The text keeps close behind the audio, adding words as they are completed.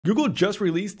Google just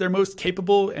released their most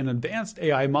capable and advanced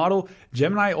AI model,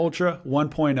 Gemini Ultra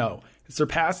 1.0. It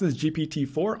surpasses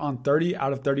GPT4 on 30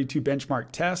 out of 32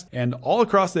 benchmark tests, and all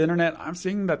across the internet, I'm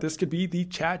seeing that this could be the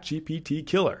ChatGPT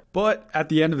killer. But at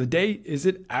the end of the day, is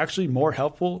it actually more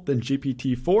helpful than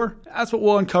GPT4? That's what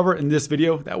we'll uncover in this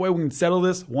video. That way we can settle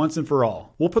this once and for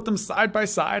all. We'll put them side by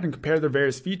side and compare their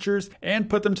various features and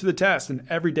put them to the test in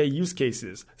everyday use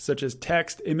cases, such as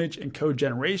text, image, and code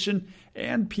generation,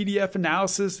 and PDF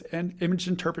analysis and image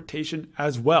interpretation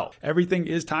as well. Everything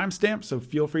is timestamped, so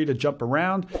feel free to jump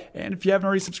around. And if you haven't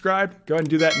already subscribed, go ahead and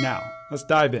do that now. Let's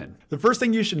dive in. The first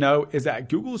thing you should know is that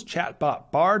Google's chatbot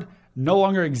Bard no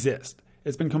longer exists.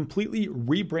 It's been completely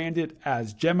rebranded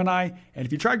as Gemini, and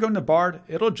if you try going to Bard,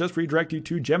 it'll just redirect you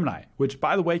to Gemini, which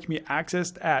by the way can be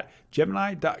accessed at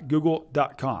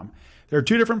gemini.google.com. There are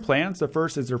two different plans. The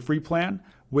first is their free plan,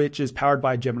 which is powered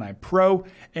by Gemini Pro.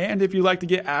 And if you'd like to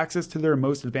get access to their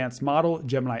most advanced model,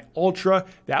 Gemini Ultra,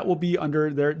 that will be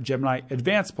under their Gemini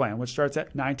Advanced plan, which starts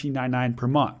at $19.99 per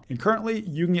month. And currently,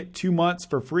 you can get 2 months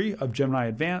for free of Gemini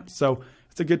Advanced, so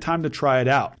it's a good time to try it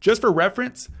out. Just for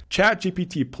reference,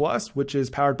 ChatGPT Plus, which is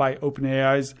powered by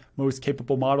OpenAI's most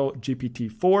capable model,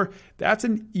 GPT4, that's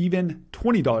an even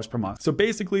 $20 per month. So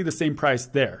basically the same price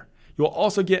there. You'll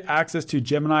also get access to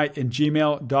Gemini in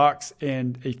Gmail, Docs,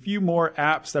 and a few more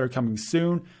apps that are coming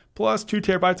soon, plus 2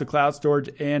 terabytes of cloud storage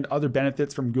and other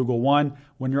benefits from Google One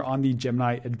when you're on the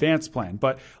Gemini Advanced plan.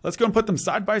 But let's go and put them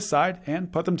side by side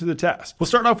and put them to the test. We'll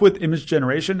start off with image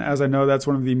generation, as I know that's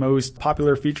one of the most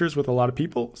popular features with a lot of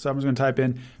people. So I'm just going to type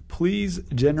in, please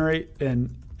generate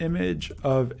an image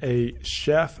of a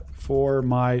chef for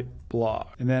my blog.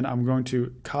 And then I'm going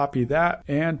to copy that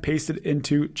and paste it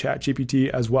into ChatGPT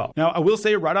as well. Now, I will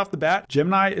say right off the bat,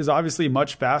 Gemini is obviously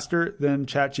much faster than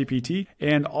ChatGPT.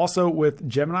 And also with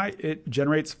Gemini, it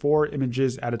generates 4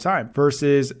 images at a time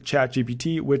versus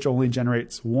ChatGPT, which only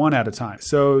generates 1 at a time.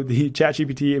 So the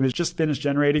ChatGPT image just finished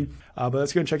generating, but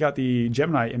let's go and check out the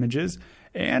Gemini images.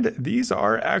 And these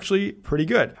are actually pretty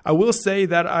good. I will say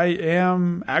that I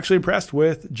am actually impressed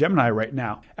with Gemini right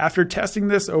now. After testing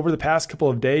this over the past couple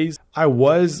of days, I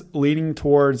was leaning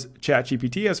towards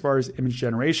ChatGPT as far as image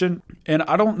generation. And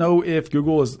I don't know if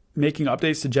Google is making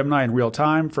updates to Gemini in real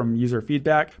time from user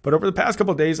feedback, but over the past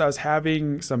couple of days, I was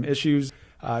having some issues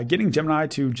getting Gemini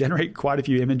to generate quite a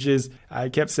few images. I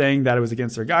kept saying that it was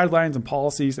against their guidelines and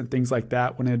policies and things like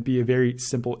that when it'd be a very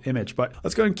simple image. But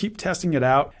let's go and keep testing it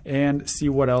out and see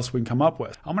what else we can come up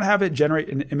with. I'm going to have it generate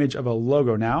an image of a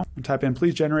logo now. I'm type in,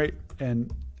 please generate an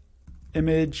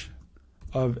image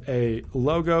of a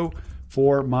logo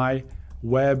for my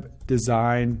web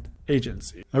design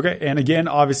agency. Okay, and again,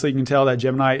 obviously you can tell that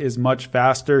Gemini is much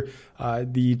faster.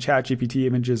 The ChatGPT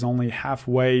image is only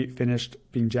halfway finished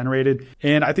being generated.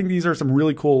 And I think these are some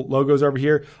really cool logos over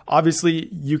here. Obviously,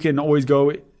 you can always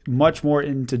go much more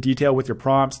into detail with your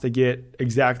prompts to get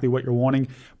exactly what you're wanting.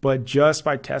 But just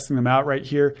by testing them out right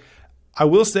here, I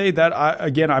will say that,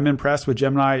 I'm impressed with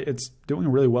Gemini. It's doing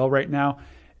really well right now.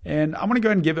 And I'm going to go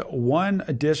ahead and give it one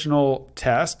additional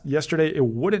test. Yesterday, it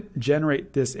wouldn't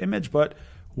generate this image, but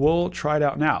we'll try it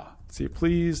out now. Let's see,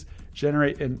 please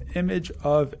generate an image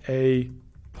of a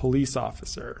police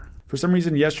officer. For some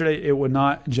reason, yesterday, it would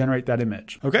not generate that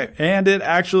image. Okay, and it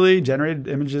actually generated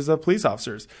images of police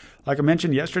officers. Like I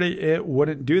mentioned yesterday, it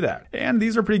wouldn't do that. And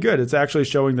these are pretty good. It's actually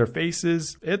showing their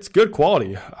faces. It's good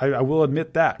quality. I will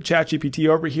admit that. ChatGPT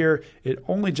over here, it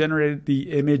only generated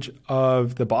the image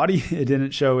of the body. It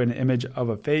didn't show an image of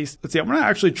a face. Let's see, I'm gonna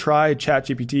actually try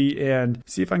ChatGPT and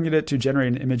see if I can get it to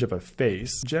generate an image of a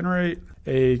face. Generate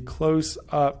a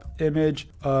close-up image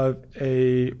of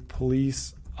a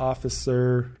police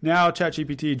officer. Now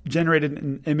ChatGPT generated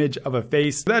an image of a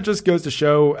face. That just goes to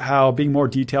show how being more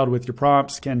detailed with your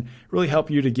prompts can really help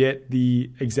you to get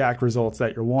the exact results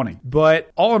that you're wanting.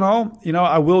 But all in all,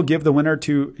 I will give the winner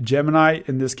to Gemini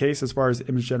in this case as far as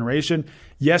image generation.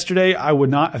 Yesterday, I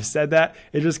would not have said that.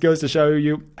 It just goes to show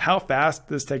you how fast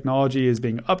this technology is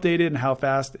being updated and how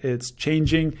fast it's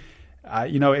changing.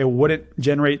 It wouldn't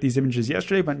generate these images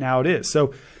yesterday, but now it is.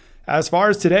 So as far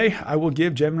as today, I will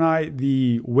give Gemini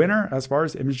the winner as far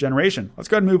as image generation. Let's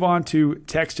go ahead and move on to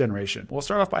text generation. We'll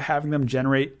start off by having them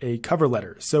generate a cover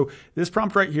letter. So this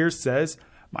prompt right here says,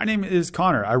 my name is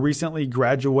Connor. I recently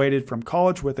graduated from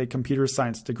college with a computer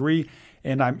science degree,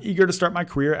 and I'm eager to start my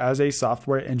career as a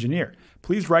software engineer.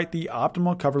 Please write the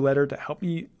optimal cover letter to help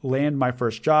me land my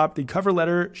first job. The cover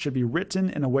letter should be written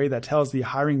in a way that tells the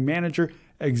hiring manager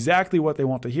exactly what they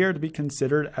want to hear to be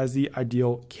considered as the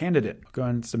ideal candidate. I'll go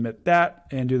ahead and submit that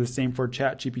and do the same for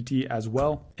ChatGPT as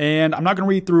well. And I'm not going to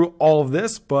read through all of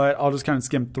this, but I'll just kind of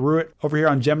skim through it. Over here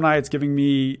on Gemini, it's giving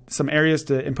me some areas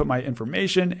to input my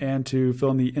information and to fill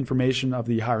in the information of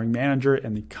the hiring manager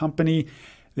and the company.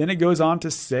 Then it goes on to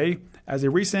say, as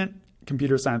a recent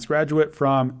computer science graduate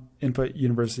from input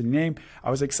university name,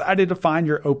 I was excited to find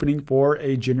your opening for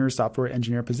a junior software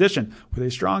engineer position. With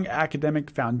a strong academic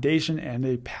foundation and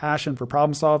a passion for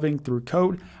problem solving through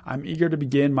code, I'm eager to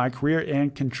begin my career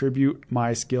and contribute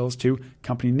my skills to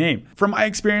company name. From my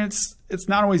experience, it's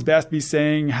not always best to be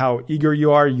saying how eager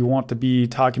you are. You want to be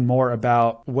talking more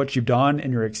about what you've done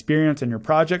and your experience and your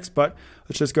projects, but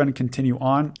let's just go ahead and continue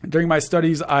on. During my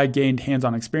studies, I gained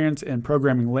hands-on experience in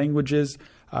programming languages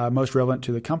most relevant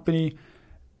to the company.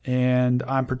 And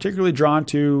I'm particularly drawn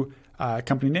to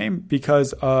company name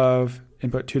because of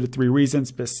input 2 to 3 reasons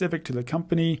specific to the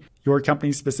company, your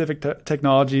company's specific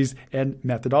technologies and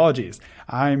methodologies.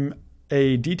 I'm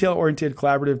a detail-oriented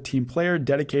collaborative team player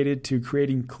dedicated to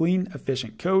creating clean,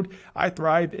 efficient code. I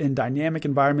thrive in dynamic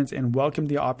environments and welcome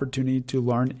the opportunity to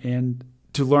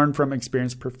learn from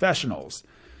experienced professionals.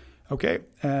 Okay,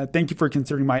 thank you for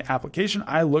considering my application.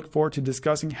 I look forward to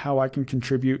discussing how I can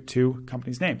contribute to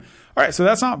company's name. All right, so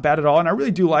that's not bad at all. And I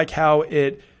really do like how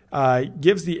it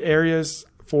gives the areas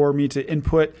for me to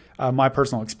input my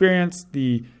personal experience,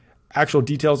 the actual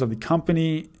details of the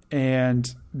company,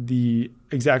 and the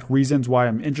exact reasons why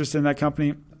I'm interested in that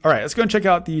company. All right, let's go and check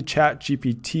out the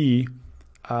ChatGPT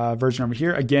version over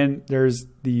here. Again, there's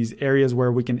these areas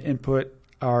where we can input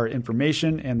our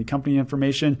information and the company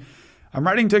information. I'm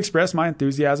writing to express my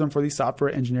enthusiasm for the software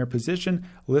engineer position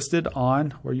listed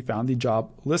on where you found the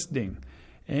job listing.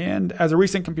 And as a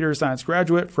recent computer science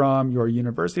graduate from your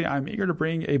university, I'm eager to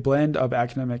bring a blend of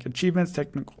academic achievements,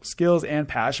 technical skills, and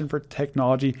passion for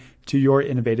technology to your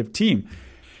innovative team.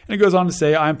 And it goes on to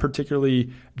say, I'm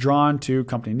particularly drawn to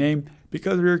company name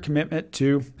because of your commitment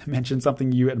to mention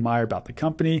something you admire about the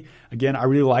company. Again, I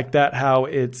really like that, how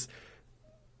it's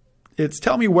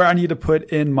telling me where I need to put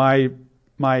in my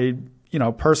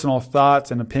personal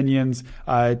thoughts and opinions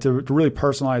to really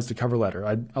personalize the cover letter.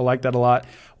 I like that a lot.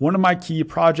 One of my key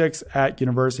projects at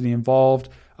university involved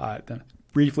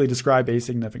briefly describe a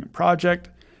significant project,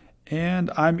 and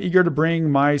I'm eager to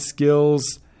bring my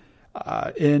skills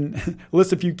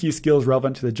list a few key skills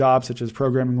relevant to the job, such as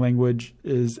programming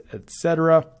languages,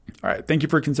 etc. All right, thank you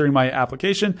for considering my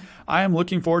application. I am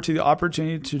looking forward to the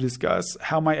opportunity to discuss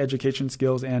how my education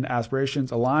skills and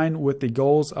aspirations align with the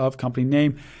goals of company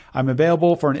name. I'm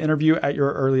available for an interview at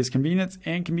your earliest convenience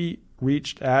and can be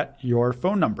reached at your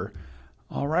phone number.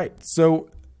 All right, so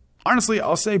honestly,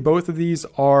 I'll say both of these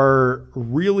are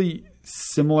really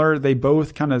similar. They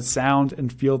both kind of sound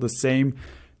and feel the same.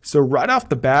 So right off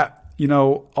the bat,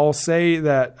 I'll say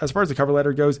that as far as the cover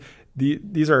letter goes,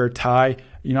 these are a tie.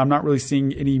 I'm not really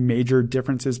seeing any major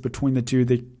differences between the two.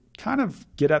 They kind of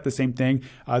get at the same thing.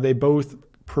 They both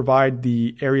provide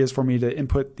the areas for me to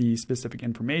input the specific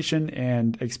information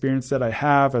and experience that I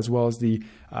have, as well as the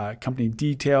company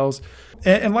details.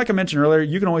 And like I mentioned earlier,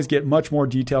 you can always get much more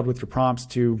detailed with your prompts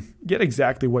to get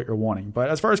exactly what you're wanting. But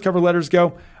as far as cover letters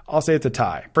go, I'll say it's a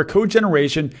tie. For code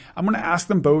generation, I'm going to ask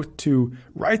them both to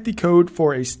write the code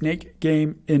for a snake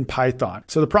game in Python.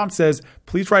 So the prompt says,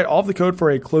 please write all of the code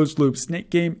for a closed loop snake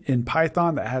game in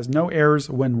Python that has no errors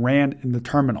when ran in the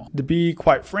terminal. To be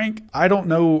quite frank, I don't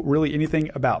know really anything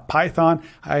about Python.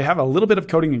 I have a little bit of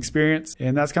coding experience,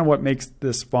 and that's kind of what makes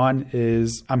this fun.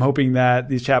 Is I'm hoping that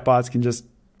these chatbots can just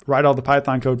write all the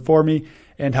Python code for me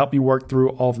and help me work through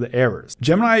all of the errors.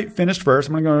 Gemini finished first.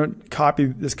 I'm going to copy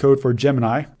this code for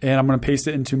Gemini, and I'm going to paste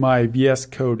it into my VS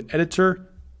Code editor.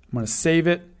 I'm going to save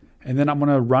it, and then I'm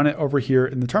going to run it over here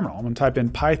in the terminal. I'm going to type in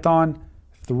Python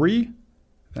 3,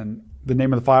 then the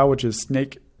name of the file, which is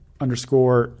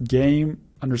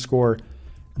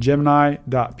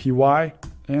snake_game_gemini.py,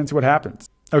 and see what happens.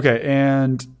 Okay,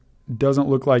 and doesn't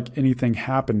look like anything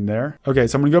happened there. Okay,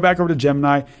 so I'm gonna go back over to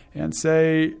Gemini and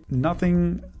say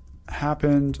nothing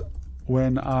happened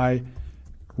when I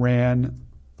ran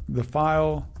the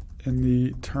file in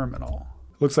the terminal.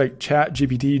 Looks like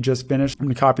ChatGPT just finished. I'm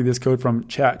gonna copy this code from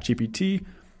ChatGPT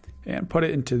and put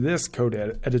it into this code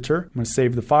editor. I'm gonna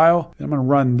save the file. Then I'm gonna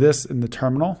run this in the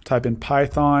terminal. Type in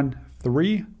Python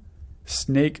 3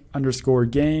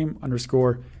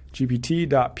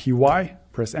 snake_game_gpt.py.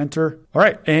 Press enter. All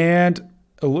right, and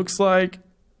it looks like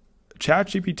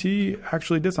ChatGPT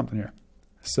actually did something here.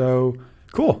 So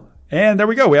cool. And there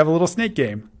we go. We have a little snake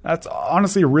game. That's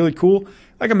honestly really cool.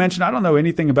 Like I mentioned, I don't know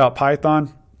anything about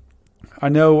Python. I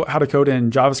know how to code in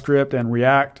JavaScript and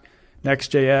React,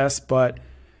 Next.js, but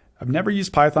I've never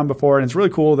used Python before. And it's really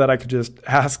cool that I could just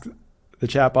ask the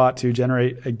chatbot to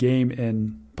generate a game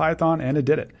in Python, and it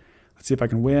did it. Let's see if I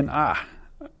can win. All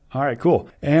right, cool.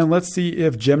 And let's see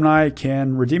if Gemini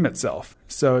can redeem itself.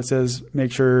 So it says,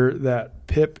 make sure that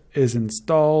pip is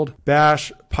installed,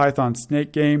 bash Python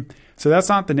snake game. So that's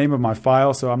not the name of my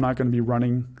file, so I'm not going to be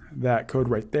running that code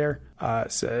right there.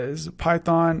 It says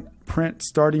Python print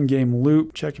starting game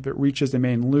loop, check if it reaches the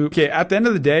main loop. Okay, at the end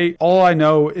of the day, all I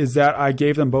know is that I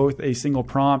gave them both a single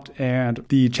prompt and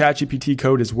the ChatGPT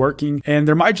code is working. And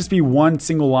there might just be one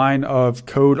single line of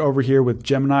code over here with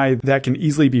Gemini that can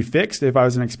easily be fixed if I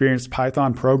was an experienced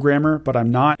Python programmer, but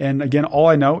I'm not. And again, all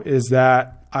I know is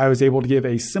that I was able to give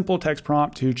a simple text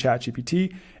prompt to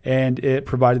ChatGPT and it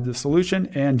provided the solution,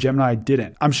 and Gemini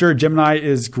didn't. I'm sure Gemini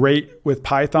is great with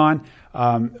Python,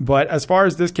 but as far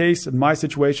as this case, in my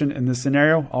situation, in this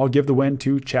scenario, I'll give the win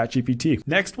to ChatGPT.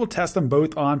 Next, we'll test them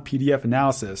both on PDF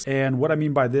analysis. And what I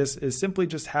mean by this is simply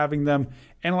just having them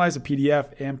analyze a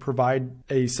PDF and provide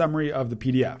a summary of the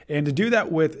PDF. And to do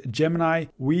that with Gemini,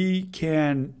 we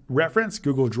can reference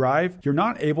Google Drive. You're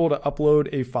not able to upload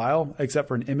a file except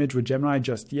for an image with Gemini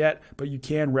just yet, but you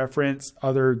can reference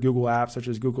other Google apps such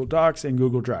as Google Docs and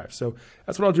Google Drive. So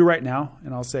that's what I'll do right now.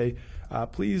 And I'll say,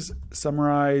 please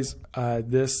summarize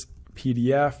this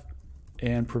PDF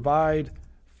and provide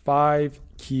 5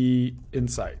 key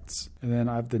insights. And then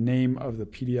I have the name of the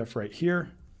PDF right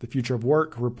here. The Future of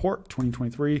Work Report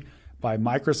 2023 by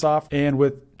Microsoft. And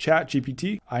with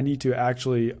ChatGPT, I need to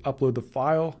actually upload the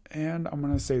file, and I'm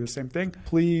going to say the same thing.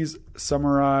 Please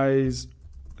summarize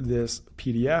this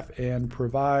PDF and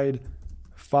provide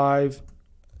 5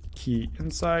 key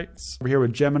insights. Over here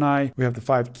with Gemini, we have the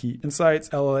 5 key insights.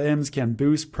 LLMs can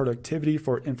boost productivity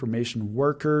for information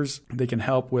workers. They can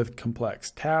help with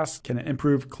complex tasks, can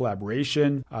improve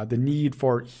collaboration, the need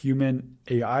for human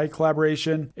AI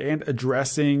collaboration, and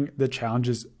addressing the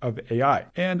challenges of AI.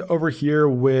 And over here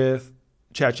with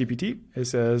ChatGPT, it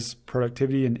says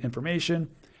productivity and information,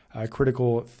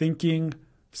 critical thinking,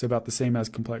 so about the same as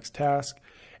complex task,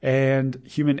 and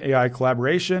human AI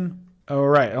collaboration. All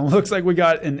right, it looks like we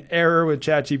got an error with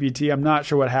ChatGPT. I'm not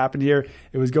sure what happened here.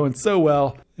 It was going so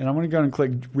well, and I'm going to go and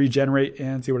click regenerate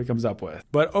and see what it comes up with.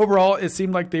 But overall, it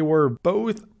seemed like they were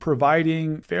both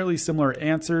providing fairly similar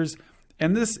answers.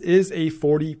 And this is a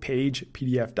 40-page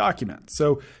PDF document.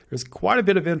 So there's quite a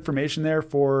bit of information there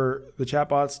for the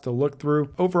chatbots to look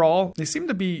through. Overall, they seem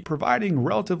to be providing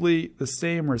relatively the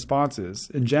same responses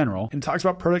in general. And it talks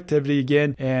about productivity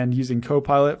again and using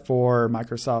Copilot for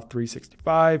Microsoft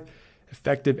 365,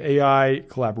 effective AI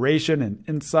collaboration and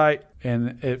insight.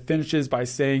 And it finishes by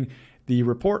saying the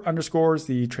report underscores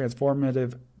the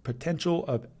transformative potential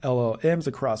of LLMs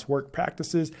across work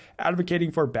practices, advocating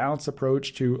for a balanced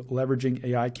approach to leveraging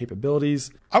AI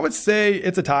capabilities. I would say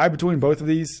it's a tie between both of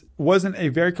these. It wasn't a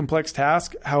very complex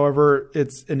task. However,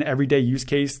 it's an everyday use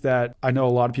case that I know a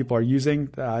lot of people are using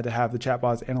to have the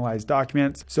chatbots analyze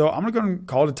documents. So I'm going to go and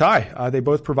call it a tie. They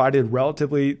both provided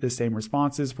relatively the same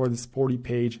responses for this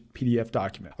 40-page PDF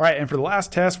document. All right, and for the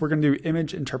last test, we're going to do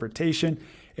image interpretation.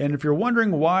 And if you're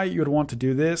wondering why you would want to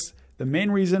do this, the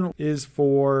main reason is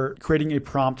for creating a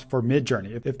prompt for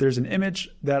Midjourney. If there's an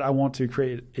image that I want to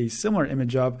create a similar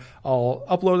image of, I'll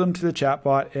upload them to the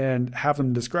chatbot and have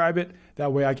them describe it.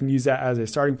 That way I can use that as a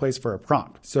starting place for a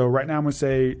prompt. So right now I'm going to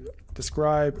say,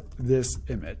 describe this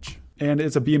image. And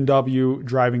it's a BMW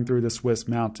driving through the Swiss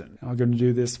mountain. I'm going to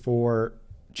do this for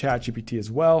ChatGPT as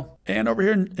well. And over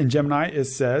here in Gemini, it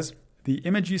says, the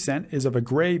image you sent is of a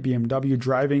gray BMW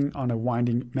driving on a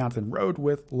winding mountain road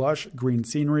with lush green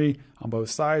scenery on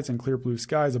both sides and clear blue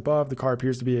skies above. The car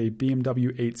appears to be a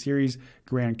BMW 8 Series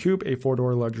Grand Coupe, a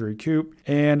 4-door luxury coupe.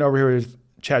 And over here is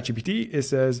ChatGPT. It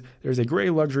says there's a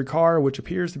gray luxury car which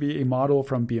appears to be a model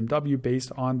from BMW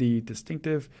based on the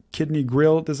distinctive kidney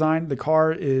grille design. The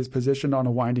car is positioned on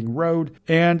a winding road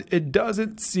and it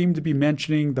doesn't seem to be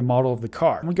mentioning the model of the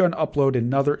car. I'm going to go and upload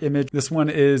another image. This one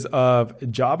is of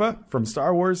Jabba from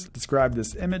Star Wars. Describe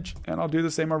this image, and I'll do the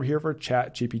same over here for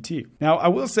ChatGPT. Now, I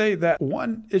will say that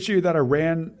one issue that I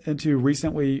ran into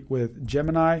recently with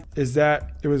Gemini is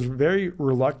that it was very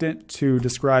reluctant to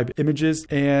describe images,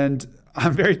 and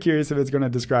I'm very curious if it's going to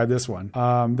describe this one.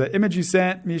 The image you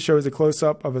sent me shows a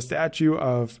close-up of a statue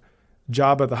of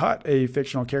Jabba the Hutt, a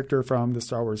fictional character from the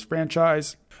Star Wars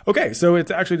franchise. Okay, so it's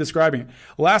actually describing it.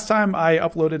 Last time I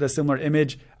uploaded a similar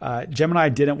image, Gemini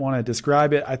didn't want to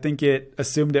describe it. I think it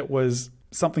assumed it was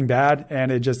something bad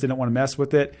and it just didn't want to mess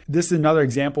with it. This is another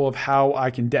example of how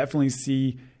I can definitely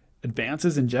see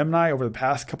advances in Gemini over the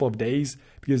past couple of days,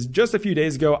 because just a few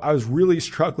days ago, I was really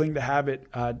struggling to have it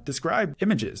describe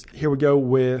images. Here we go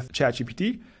with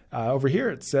ChatGPT. Over here,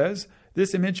 it says,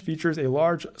 this image features a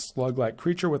large slug-like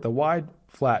creature with a wide,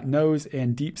 flat nose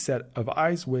and deep set of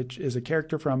eyes, which is a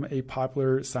character from a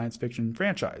popular science fiction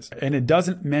franchise. And it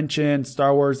doesn't mention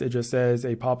Star Wars. It just says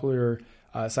a popular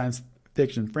science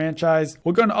fiction franchise.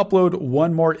 We're going to upload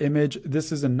one more image.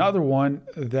 This is another one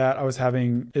that I was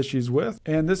having issues with.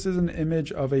 And this is an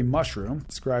image of a mushroom.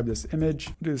 Describe this image.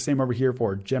 Do the same over here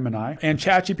for Gemini. And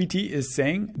ChatGPT is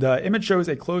saying the image shows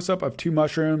a close-up of two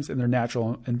mushrooms in their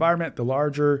natural environment. The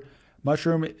larger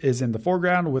mushroom is in the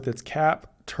foreground with its cap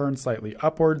turned slightly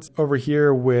upwards. Over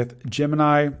here with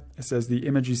Gemini, it says the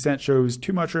image you sent shows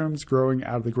two mushrooms growing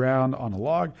out of the ground on a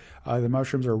log. The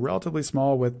mushrooms are relatively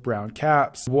small with brown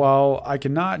caps. While I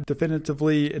cannot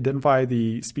definitively identify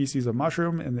the species of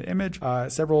mushroom in the image,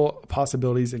 several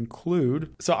possibilities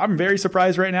include. So I'm very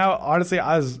surprised right now. Honestly,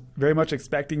 I was very much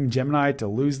expecting Gemini to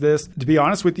lose this. To be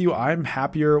honest with you, I'm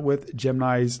happier with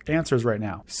Gemini's answers right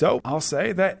now. So I'll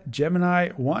say that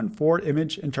Gemini won for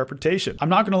image interpretation. I'm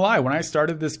not gonna lie, when I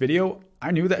started this video, I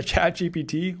knew that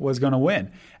ChatGPT was going to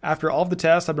win. After all of the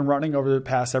tests I've been running over the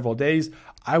past several days,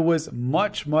 I was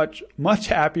much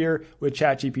happier with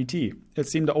ChatGPT. It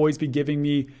seemed to always be giving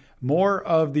me more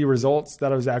of the results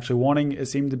that I was actually wanting. It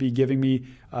seemed to be giving me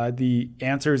the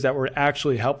answers that were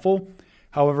actually helpful.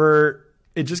 However,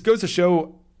 it just goes to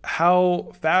show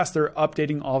how fast they're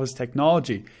updating all this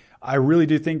technology. I really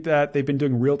do think that they've been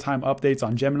doing real-time updates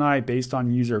on Gemini based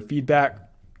on user feedback,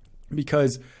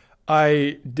 because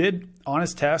I did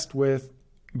honest test with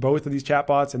both of these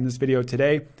chatbots in this video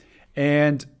today,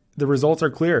 and the results are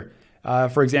clear.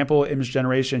 For example, image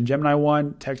generation, Gemini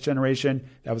won. Text generation,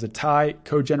 that was a tie.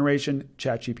 Code generation,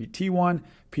 ChatGPT won.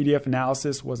 PDF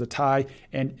analysis was a tie.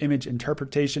 And image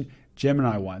interpretation,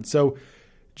 Gemini won. So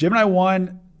Gemini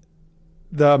won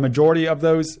the majority of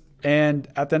those. And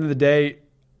at the end of the day,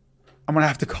 I'm going to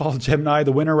have to call Gemini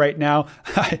the winner right now.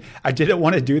 I didn't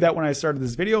want to do that when I started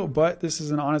this video, but this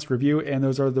is an honest review, and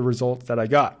those are the results that I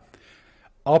got.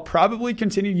 I'll probably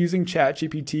continue using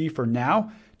ChatGPT for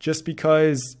now, just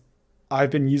because I've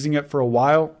been using it for a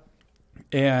while,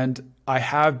 and I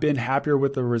have been happier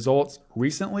with the results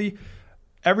recently.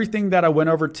 Everything that I went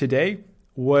over today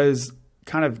was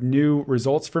kind of new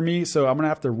results for me, so I'm going to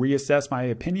have to reassess my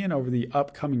opinion over the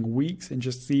upcoming weeks and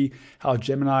just see how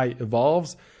Gemini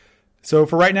evolves. So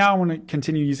for right now, I'm going to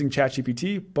continue using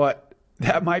ChatGPT, but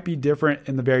that might be different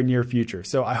in the very near future.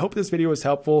 So I hope this video was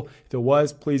helpful. If it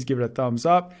was, please give it a thumbs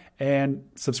up and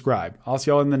subscribe. I'll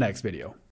see y'all in the next video.